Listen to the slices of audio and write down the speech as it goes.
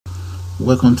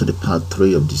Welcome to the part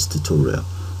 3 of this tutorial.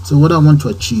 So what I want to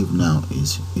achieve now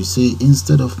is, you see,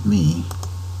 instead of me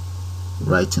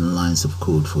writing lines of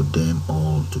code for them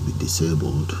all to be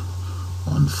disabled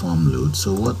on form load,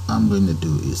 so what I'm going to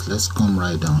do is, let's come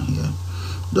right down here,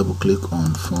 double click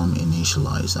on form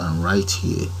initialize, and right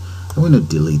here I'm going to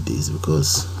delete this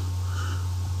because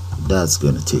that's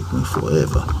going to take me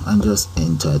forever, and just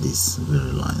enter these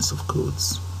very lines of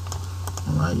codes.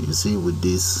 Alright, you see, with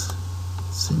these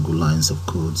single lines of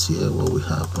codes here, what will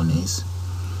happen is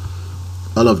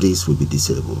all of these will be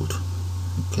disabled.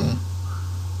 Okay,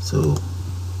 so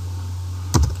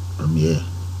from here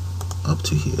up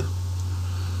to here,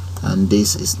 and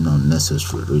this is not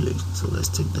necessary really, so let's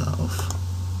take that off.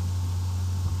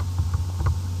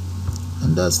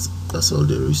 And that's all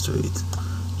there is to it.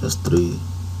 Just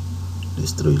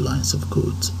these three lines of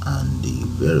codes and the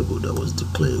variable that was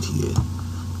declared here.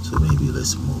 So maybe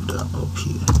let's move that up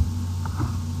here.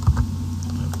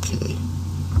 Okay,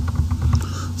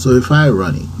 so if I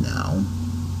run it now,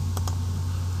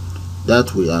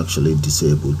 that will actually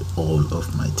disable all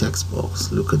of my text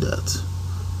box. Look at that.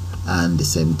 And the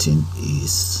same thing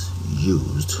is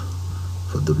used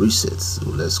for the reset. So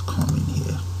let's come in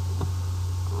here,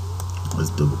 let's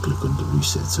double click on the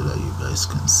reset so that you guys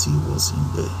can see what's in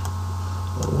there,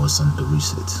 or what's on the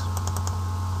reset.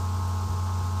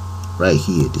 Right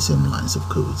here, the same lines of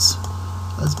codes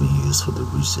has been used for the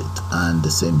reset, and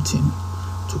the same thing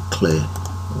to clear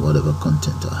whatever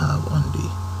content I have on the,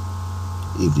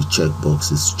 if the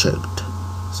checkbox is checked,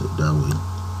 so that will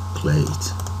clear it.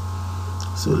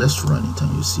 So let's run it and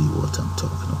you see what I'm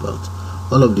talking about.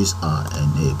 All of these are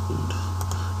enabled,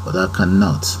 but I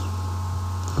cannot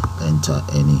enter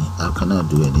any, I cannot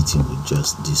do anything with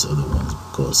just these other ones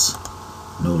because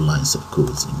no lines of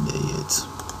codes in there yet.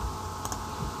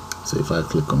 So if I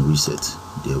click on reset,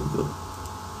 there we go.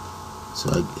 So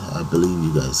I believe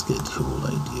you guys get the whole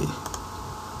idea.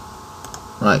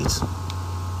 Right,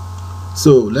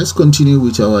 so let's continue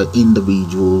with our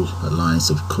individual lines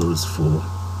of codes for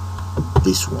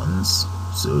these ones.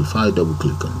 So if I double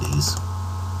click on these,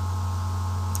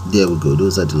 there we go.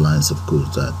 Those are the lines of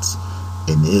code that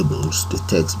enables the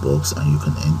text box and you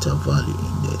can enter value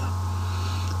in there.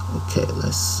 Okay,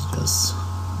 let's just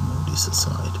move this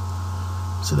aside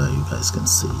so that you guys can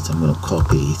see it. I'm going to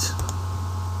copy it,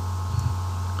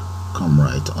 come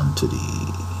right onto the,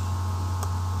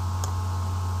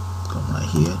 come right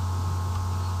here,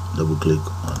 double click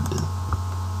on the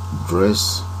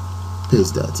dress,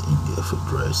 paste that in there for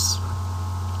dress,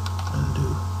 and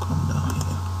do come down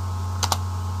here,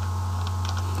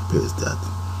 paste that.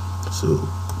 So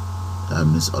that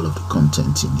means all of the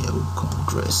content in here will become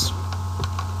dress.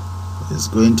 It's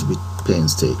going to be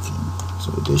painstaking,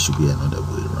 so there should be another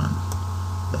way around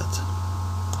that.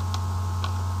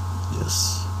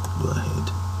 Just go ahead,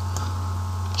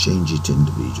 change it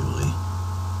individually,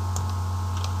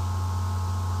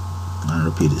 and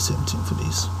repeat the same thing for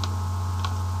this.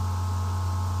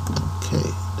 Okay,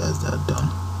 that's that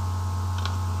done.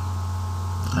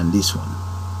 And this one,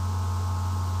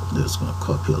 just gonna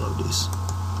copy all of this,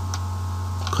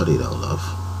 cut it all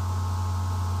off,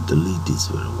 delete this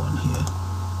very one here,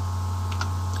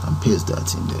 and paste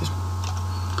that in there.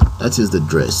 That is the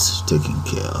dress taken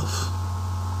care of.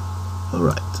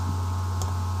 Alright,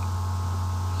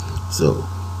 so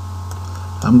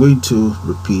I'm going to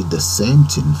repeat the same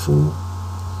thing for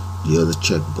the other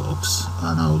checkbox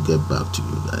and I'll get back to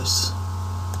you guys.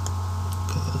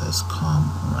 Okay, let's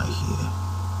come right here,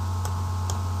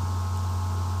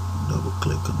 double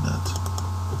click on that,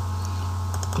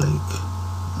 click,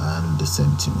 and the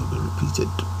same thing will be repeated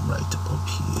right up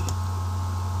here.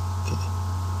 Okay,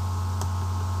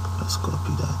 let's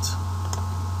copy that,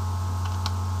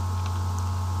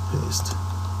 paste,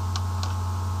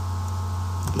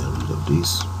 get rid of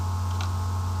this,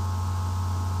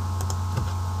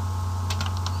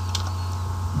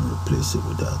 and replace it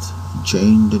with that, and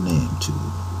change the name to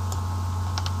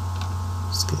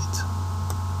skate.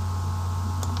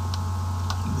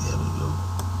 There we go.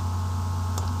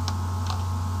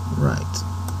 Right,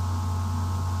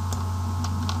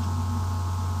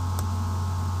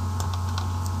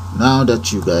 now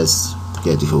that you guys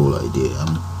get the whole idea,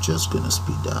 I'm just gonna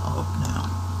speed that up now.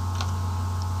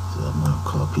 So I'm gonna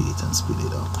copy it and speed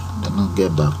it up, then I'll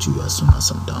get back to you as soon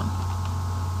as I'm done.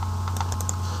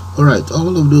 Alright,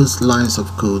 all of those lines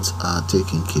of codes are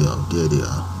taken care of. There they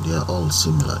are. They are all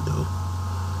similar though.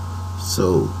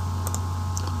 So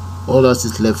all that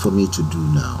is left for me to do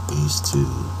now is to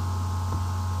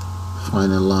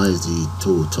finalize the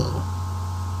total.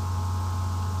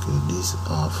 Okay, these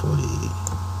are for the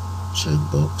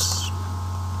checkbox.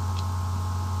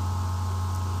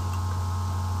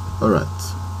 Alright,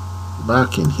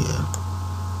 back in here.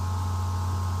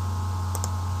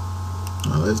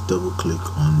 Now let's double click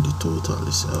on the total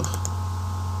itself.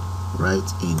 Right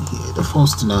in here, the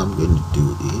first thing I'm going to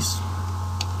do is,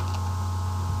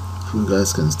 if you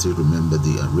guys can still remember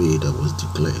the array that was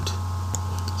declared,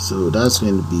 so that's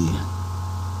going to be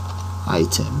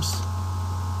items,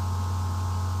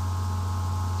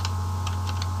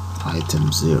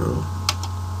 item 0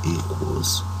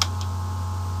 equals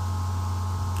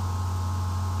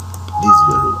this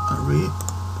very array,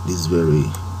 this very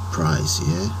price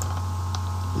here,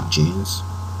 the jeans.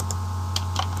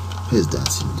 Paste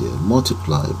that in there,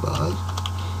 multiply by,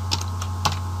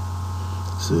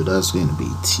 so that's going to be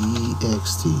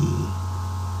txt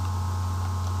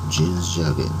jeans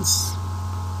jargons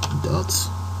dot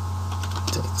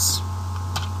text.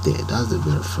 There, that's the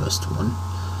very first one.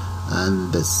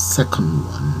 And the second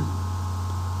one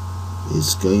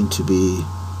is going to be,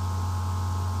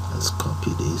 let's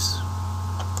copy this.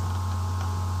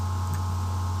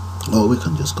 Oh, we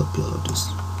can just copy all of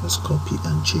this. Let's copy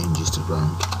and change it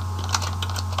around.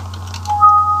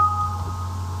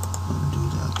 Undo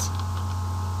that.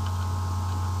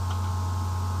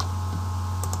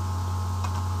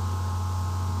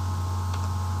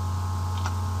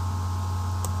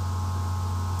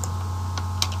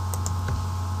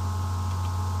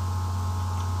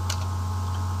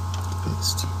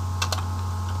 Paste.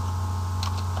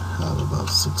 Have about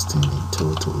 16 in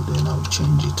total, then I'll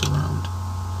change it around.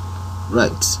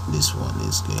 Right, this one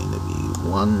is going to be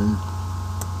 1,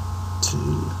 2,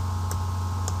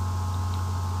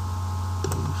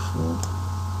 3, 4,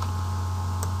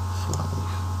 5,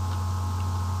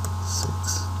 6,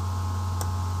 7,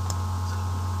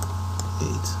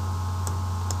 8,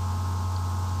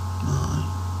 9,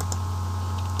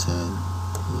 10,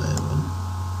 11,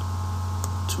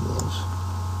 12,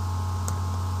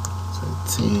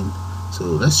 13. So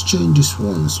let's change this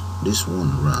one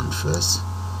around first.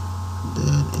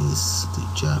 Then is the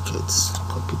jackets,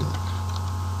 copy that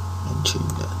and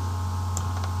change that.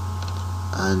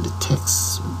 And the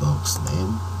text box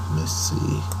name, let's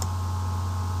see,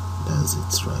 that's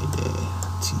it right there,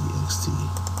 txt.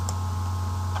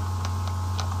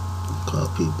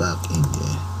 Copy back in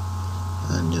there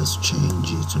and just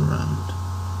change it around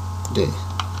there.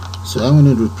 So I'm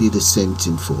going to repeat the same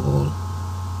thing for all.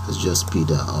 Let's just speed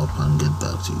that up and get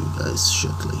back to you guys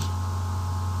shortly.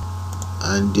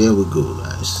 And there we go,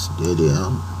 guys, there they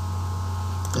are.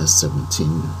 That's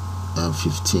 17,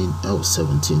 15,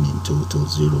 17 in total,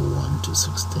 0, 1 to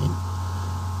 16.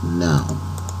 Now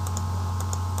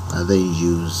I then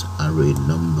use array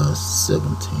number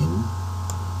 17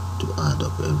 to add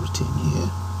up everything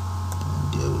here,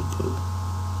 and there we go.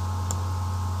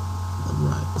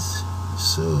 Alright,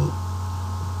 so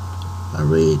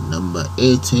array number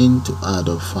 18 to add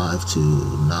up 5 to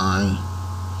 9,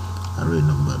 array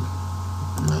number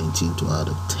 19 to add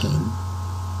up 10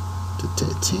 to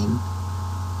 13,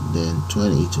 then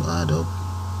 20 to add up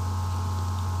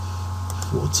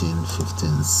 14,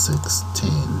 15,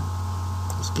 16.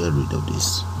 Let's get rid of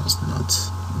this, that's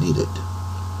not needed.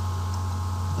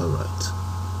 Alright,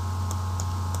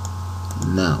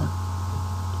 now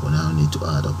we now need to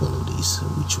add up all of these,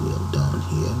 which we have done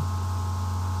here.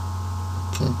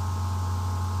 Okay,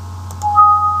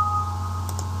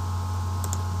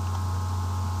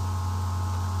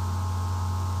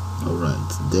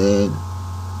 alright, then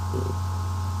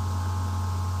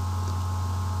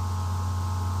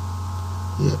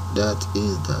yeah, that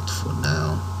is that for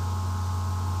now.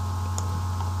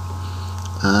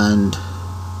 And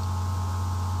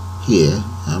here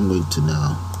I'm going to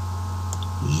now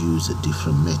use a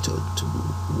different method to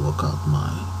work out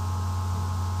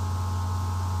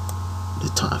the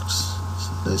tax.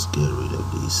 So let's get rid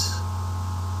of this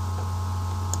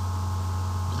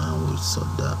and we'll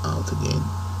sort that out again.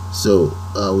 So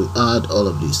we add all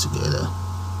of these together,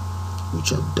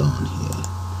 which I've done here.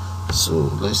 So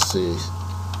let's say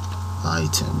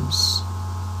items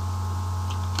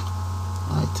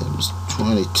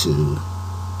 22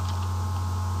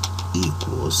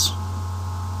 equals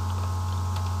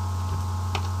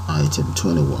item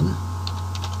 21.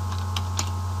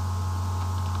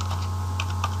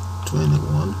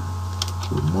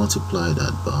 We multiply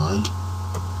that by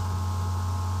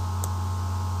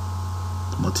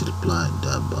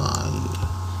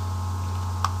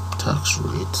tax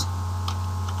rate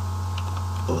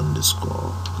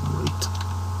underscore rate,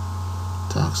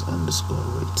 tax underscore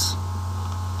rate,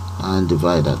 and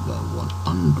divide that by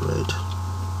 100.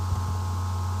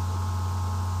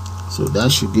 So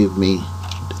that should give me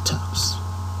the tax.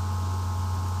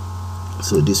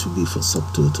 So this will be for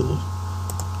subtotal,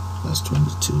 that's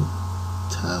 22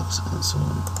 tax, and so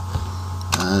on.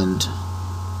 And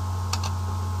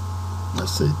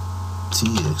let's say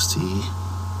txt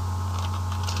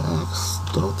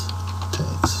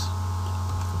tax.text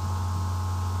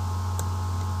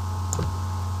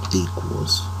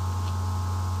equals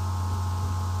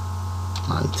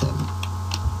item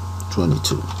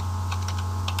 22,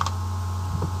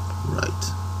 right?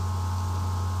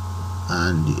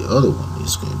 And the other one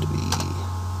is going to be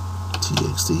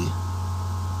txt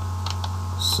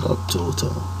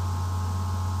subtotal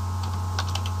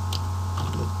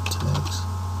text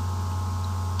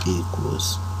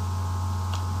equals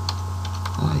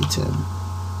item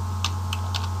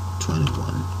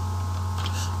 21,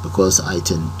 because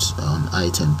on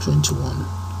item 21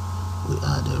 we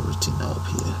add everything up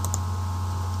here,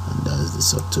 and that is the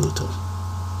subtotal.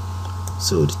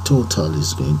 So the total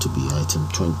is going to be item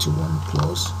 21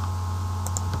 plus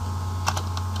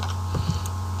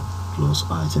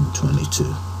item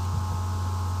 22.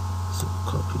 So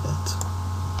copy that,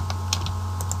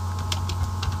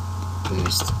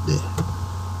 paste there.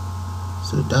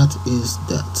 So that is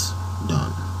that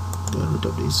done. Get rid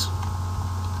of this.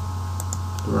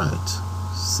 Right,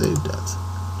 save that.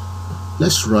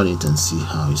 Let's run it and see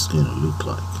how it's going to look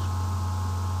like.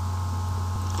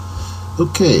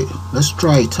 Okay, let's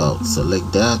try it out.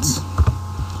 Select that.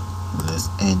 Let's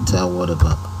enter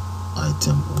whatever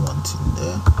item we want in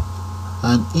there.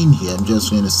 And in here, I'm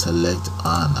just going to select,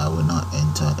 and I will not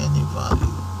enter any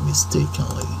value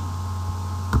mistakenly.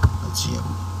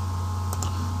 Assume.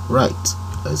 Right,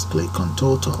 let's click on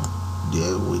total.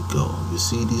 There we go. You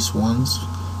see these ones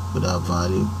without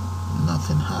value,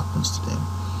 nothing happens to them.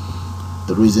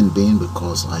 The reason being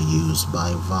because I use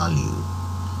by value.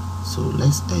 So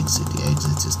let's exit. The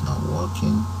exit is not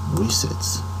working.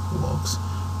 Reset works.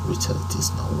 Reset is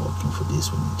not working for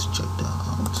this. We need to check that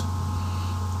out.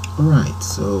 Alright,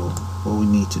 so what we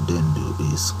need to then do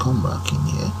is come back in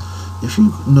here. If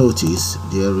you notice,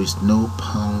 there is no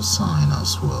pound sign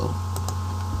as well.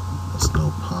 There's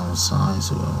no pound sign,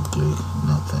 so we'll click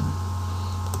nothing.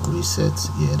 Reset,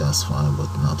 yeah, that's fine, but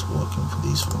not working for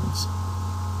these ones.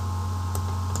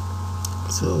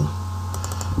 So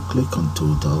click on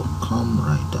total, come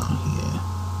right down here.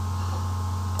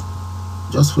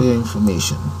 Just for your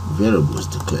information, variables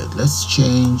declared. Let's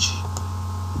change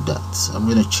that. I'm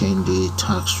going to change the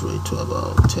tax rate to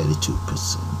about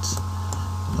 32%.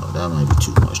 No, that might be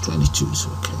too much. 22 is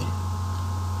okay.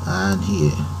 And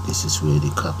here, this is where the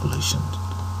calculation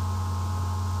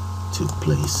took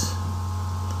place.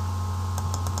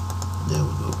 There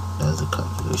we go. That's the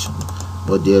calculation.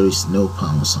 But there is no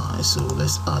pound sign, so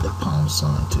let's add a pound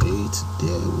sign to it.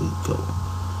 There we go.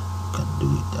 You can do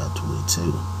it that way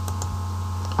too.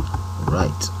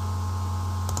 Right.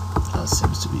 That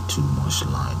seems to be too much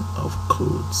line of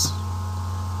codes,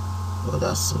 but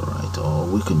that's alright. Or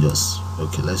we can just,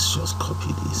 okay, let's just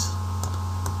copy this,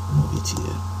 move it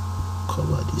here,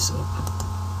 cover this up,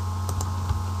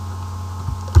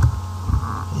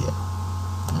 yeah,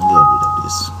 and get rid of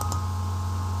this.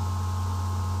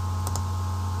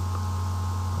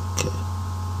 Okay,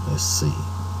 let's see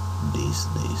this.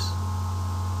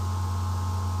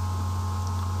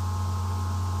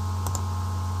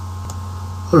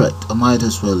 Alright, I might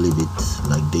as well leave it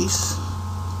like this.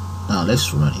 Now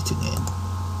let's run it again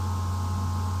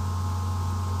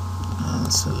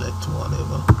and select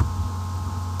whatever.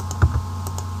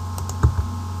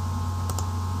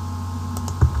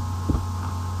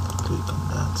 Click on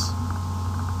that,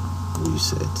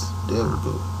 reset. There we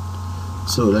go.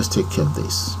 So let's take care of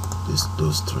those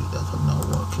three that are not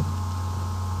working.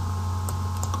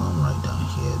 Come right down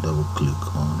here, double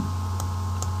click on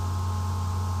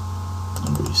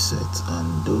reset,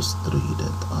 and those three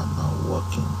that are not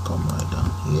working, come right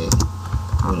down here.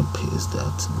 I'm going to paste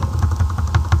that. No,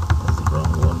 that's the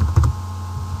wrong one.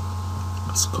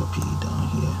 Let's copy it down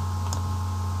here,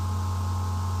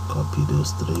 copy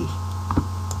those three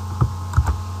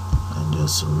and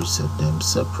just reset them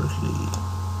separately.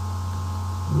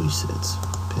 Reset,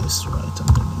 paste right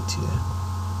underneath here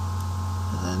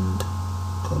and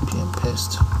copy and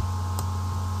paste.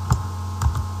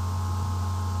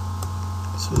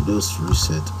 So those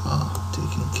reset are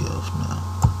taken care of now.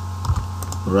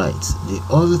 Right, the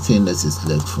other thing that is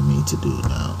left for me to do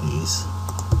now is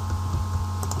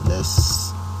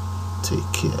let's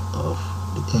take care of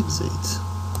the exit.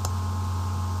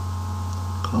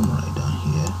 Come right down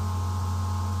here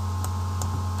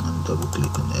and double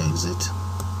click on exit,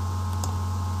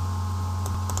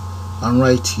 and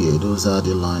right here those are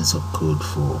the lines of code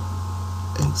for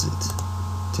exit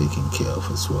taken care of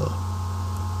as well.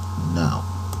 Now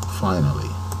finally,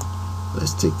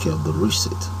 let's take care of the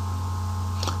reset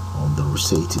on the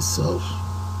receipt itself.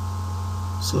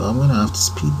 So I'm gonna have to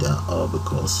speed that up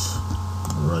because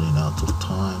I'm running out of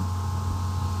time.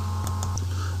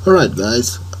 Alright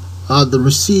guys, the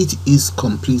receipt is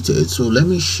completed. So let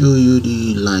me show you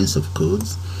the lines of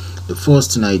codes. The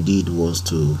first thing I did was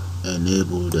to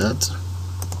enable that,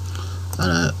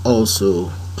 and I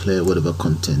also clear whatever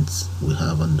contents we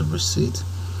have on the receipt.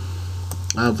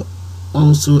 I've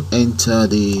also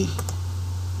entered the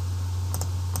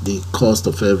cost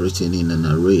of everything in an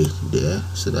array there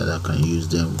so that I can use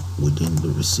them within the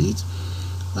receipt.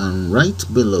 And right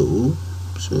below,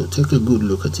 so take a good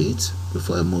look at it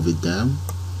before I move it down,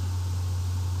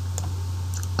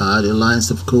 are the lines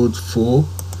of code for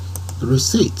the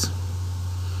receipt.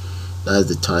 That's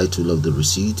the title of the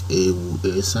receipt,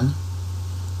 EWUESA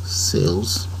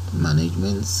Sales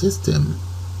Management System.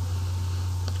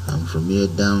 And from here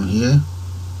down here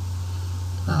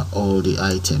are all the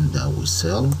items that we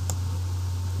sell.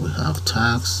 We have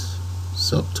tax,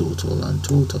 subtotal, and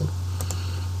total.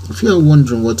 If you are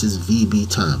wondering what is VB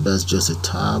tab, that's just a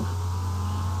tab.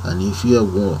 And if you are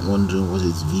wondering what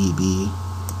is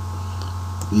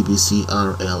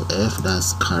VBCRLF,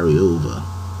 that's carryover.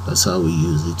 That's how we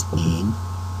use it in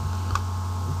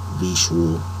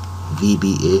Visual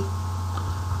VBA,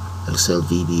 Excel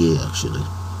VBA actually.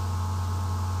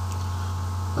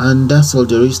 And that's all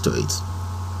there is to it.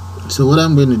 So what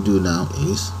I'm going to do now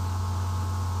is,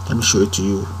 let me show it to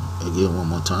you again one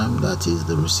more time. That is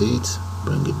the receipt.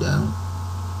 Bring it down,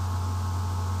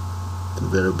 the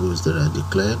variables that are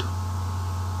declared,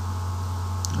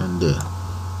 and there.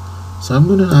 So I'm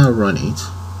going to now run it.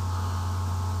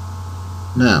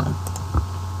 Now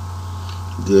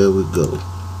there we go.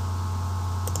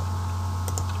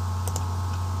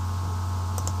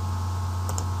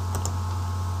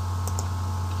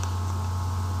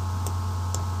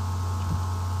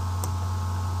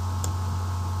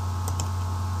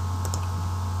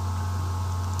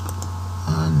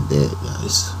 And there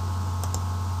guys,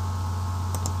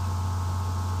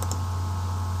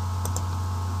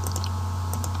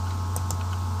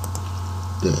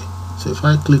 there. So if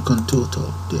I click on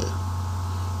total there,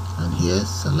 and here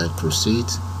select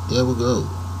receipt, there we go.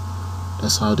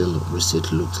 That's how the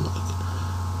receipt looks like.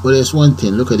 But there's one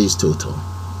thing, look at this total.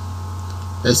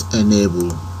 Let's enable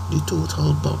the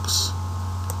total box.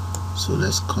 So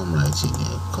let's come right in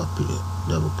here, copy it,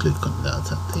 double click on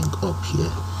that. I think up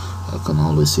here I can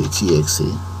always say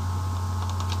TXA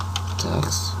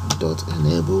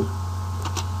tax.enable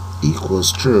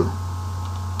equals true.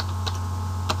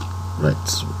 Right,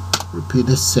 so repeat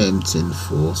the same thing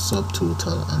for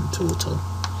subtotal and total.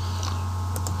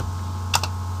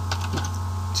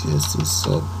 TXA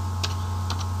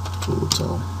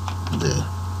subtotal there,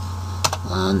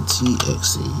 and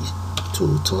TXA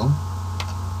total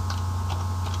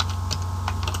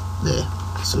there.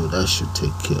 So that should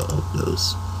take care of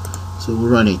those. So we'll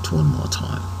run it one more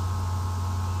time.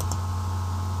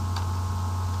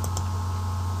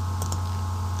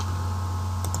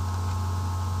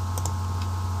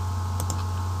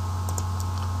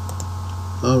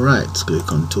 Alright,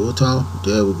 click on total.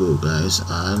 There we go guys,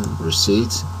 and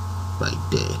receipt right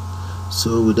there.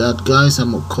 So with that guys,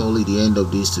 I'm gonna call it the end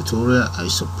of this tutorial. I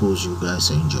suppose you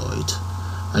guys enjoyed,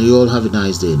 and you all have a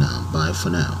nice day now. Bye for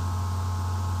now.